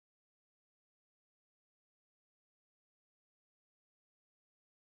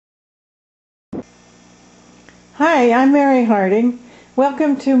Hi, I'm Mary Harding.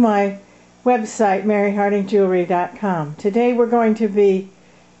 Welcome to my website, maryhardingjewelry.com. Today we're going to be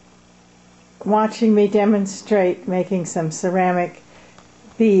watching me demonstrate making some ceramic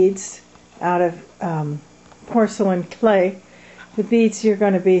beads out of porcelain clay. The beads you're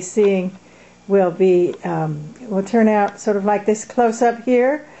going to be seeing will turn out sort of like this close up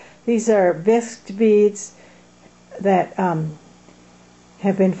here. These are bisqued beads that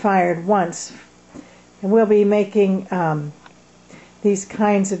have been fired once. And we'll be making these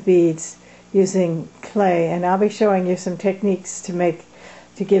kinds of beads using clay, and I'll be showing you some techniques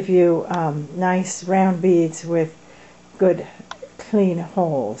to give you nice round beads with good clean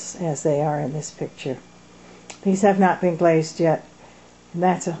holes, as they are in this picture. These have not been glazed yet, and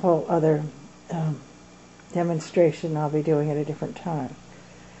that's a whole other demonstration I'll be doing at a different time.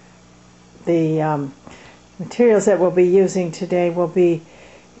 The materials that we'll be using today will be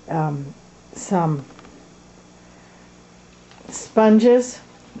some sponges.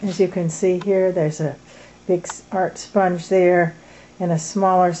 As you can see here, there's a big art sponge there and a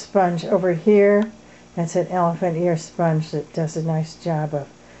smaller sponge over here. That's an elephant ear sponge that does a nice job of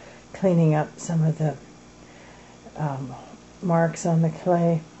cleaning up some of the marks on the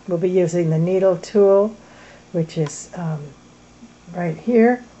clay. We'll be using the needle tool, which is right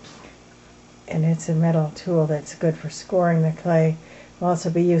here, and it's a metal tool that's good for scoring the clay. We'll also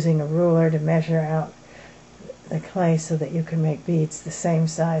be using a ruler to measure out the clay so that you can make beads the same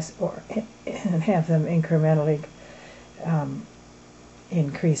size and have them incrementally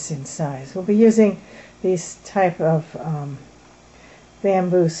increase in size. We'll be using these type of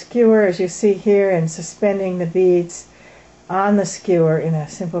bamboo skewer, as you see here, and suspending the beads on the skewer in a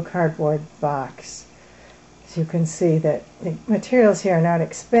simple cardboard box. As you can see, that the materials here are not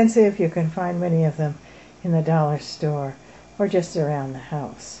expensive. You can find many of them in the dollar store or just around the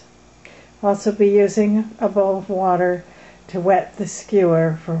house. Also be using a bowl of water to wet the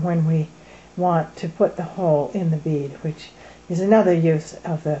skewer for when we want to put the hole in the bead, which is another use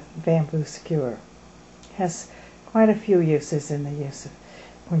of the bamboo skewer. It has quite a few uses in the use of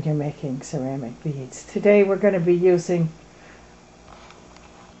when you're making ceramic beads. Today we're going to be using,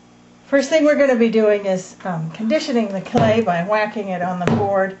 first thing we're going to be doing is conditioning the clay by whacking it on the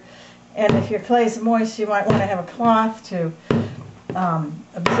board. And if your clay is moist, you might want to have a cloth to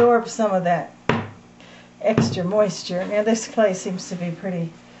absorb some of that extra moisture. Now this clay seems to be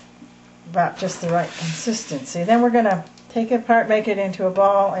about just the right consistency. Then we're going to take it apart, make it into a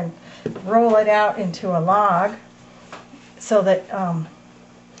ball, and roll it out into a log so that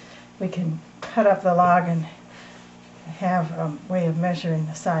we can cut up the log and have a way of measuring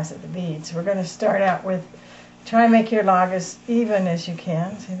the size of the beads. We're going to start out with, try and make your log as even as you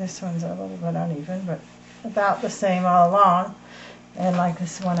can. See, this one's a little bit uneven, but about the same all along. And like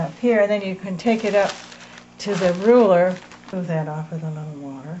this one up here, and then you can take it up to the ruler, move that off with a little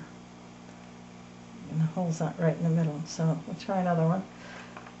water, and the hole's not right in the middle, so we'll try another one.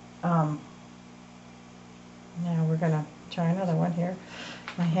 Now we're going to try another one here.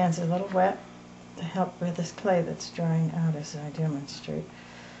 My hands are a little wet to help with this clay that's drying out as I demonstrate.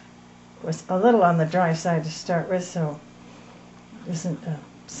 It was a little on the dry side to start with, so it isn't a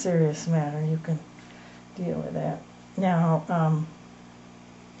serious matter. You can deal with that. Now, I'm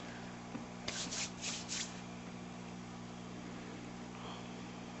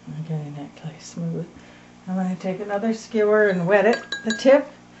getting that clay smooth. I'm going to take another skewer and wet it, the tip,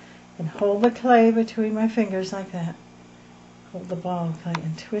 and hold the clay between my fingers like that. Hold the ball of clay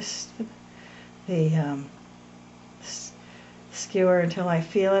and twist the skewer until I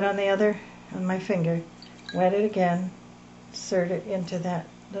feel it on my finger. Wet it again, insert it into that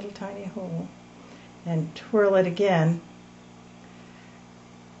little tiny hole, and twirl it again,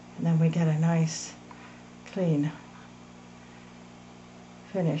 and then we get a nice clean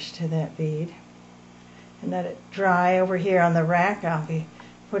finish to that bead. And let it dry over here on the rack. I'll be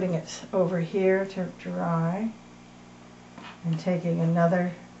putting it over here to dry and taking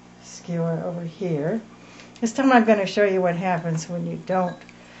another skewer over here. This time I'm going to show you what happens when you don't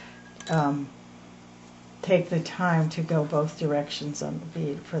take the time to go both directions on the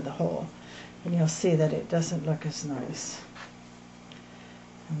bead for the hole. And you'll see that it doesn't look as nice.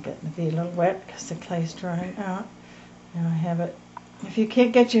 I'm getting the bead a little wet because the clay's drying out. Now I have it. If you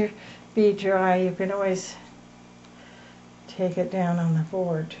can't get your bead dry, you can always take it down on the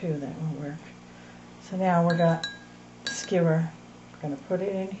board too. That will work. So now we've got the skewer. We're going to put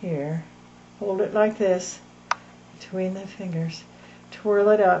it in here. Hold it like this between the fingers. Twirl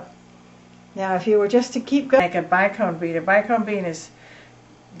it up. Now if you were just to keep going, make a bicone bead. A bicone bead is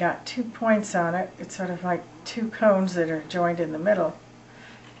got 2 points on it. It's sort of like 2 cones that are joined in the middle.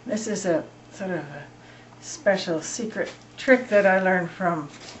 This is a sort of a special secret trick that I learned from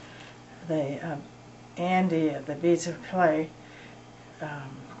the Andy at the Beads of Clay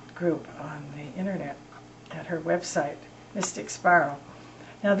group on the internet at her website, Mystic Spiral.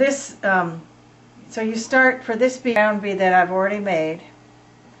 Now this, so you start for this round bead that I've already made,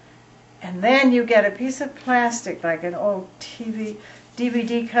 and then you get a piece of plastic like an old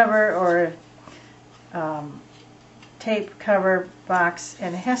DVD cover or tape cover box,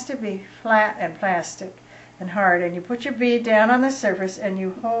 and it has to be flat and plastic and hard, and you put your bead down on the surface and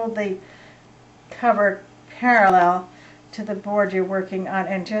you hold the cover parallel to the board you're working on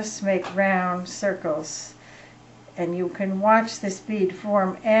and just make round circles, and you can watch this bead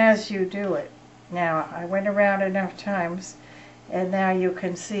form as you do it. Now I went around enough times, and now you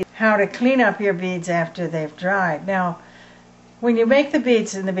can see how to clean up your beads after they've dried. Now when you make the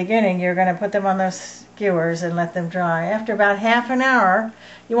beads in the beginning, you're going to put them on those skewers and let them dry. After about half an hour,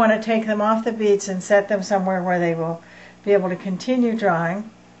 you want to take them off the beads and set them somewhere where they will be able to continue drying.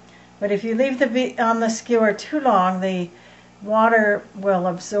 But if you leave the bead on the skewer too long, the water will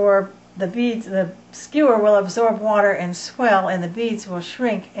absorb the beads, the skewer will absorb water and swell, and the beads will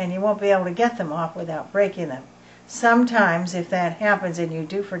shrink, and you won't be able to get them off without breaking them. Sometimes if that happens and you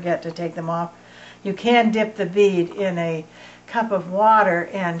do forget to take them off, you can dip the bead in a cup of water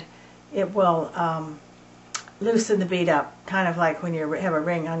and it will loosen the bead up, kind of like when you have a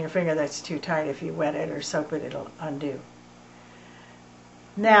ring on your finger that's too tight. If you wet it or soak it, it'll undo.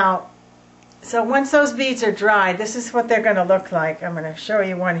 Now, so once those beads are dried, this is what they're going to look like. I'm going to show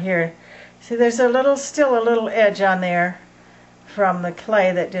you one here. See, there's still a little edge on there from the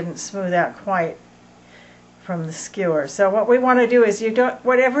clay that didn't smooth out quite from the skewer. So what we want to do is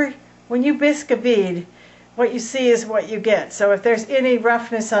when you bisque a bead, what you see is what you get. So if there's any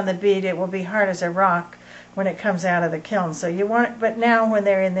roughness on the bead, it will be hard as a rock when it comes out of the kiln. So you want, but now when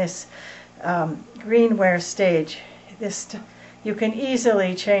they're in this greenware stage, you can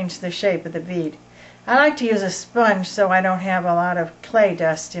easily change the shape of the bead. I like to use a sponge so I don't have a lot of clay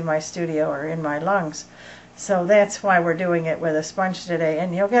dust in my studio or in my lungs. So that's why we're doing it with a sponge today,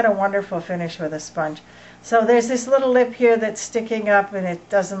 and you'll get a wonderful finish with a sponge. So there's this little lip here that's sticking up and it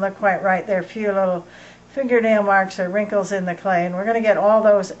doesn't look quite right. There are a few little fingernail marks or wrinkles in the clay, and we're going to get all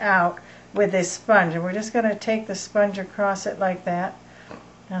those out with this sponge, and we're just going to take the sponge across it like that.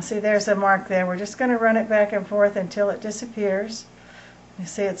 Now see, there's a mark there. We're just going to run it back and forth until it disappears. You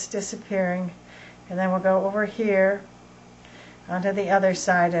see it's disappearing, and then we'll go over here onto the other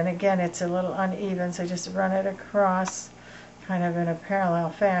side, and again it's a little uneven, so just run it across kind of in a parallel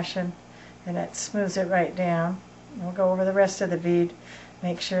fashion, and it smooths it right down. And we'll go over the rest of the bead,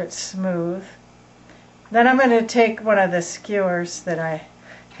 make sure it's smooth. Then I'm going to take one of the skewers that I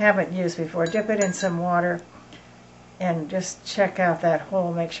haven't used before, dip it in some water, and just check out that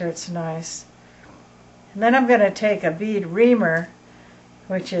hole, make sure it's nice. And then I'm going to take a bead reamer,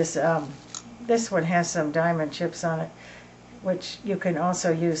 which is, this one has some diamond chips on it, which you can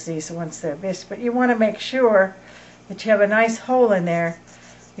also use these once they're bisqued. But you want to make sure that you have a nice hole in there,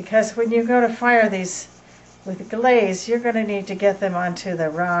 because when you go to fire these with glaze, you're going to need to get them onto the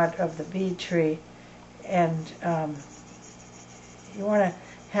rod of the bead tree. And you want to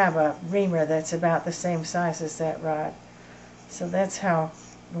have a reamer that's about the same size as that rod. So that's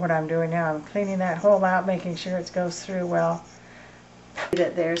what I'm doing now. I'm cleaning that hole out, making sure it goes through well.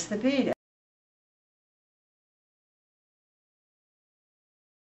 There's the bead.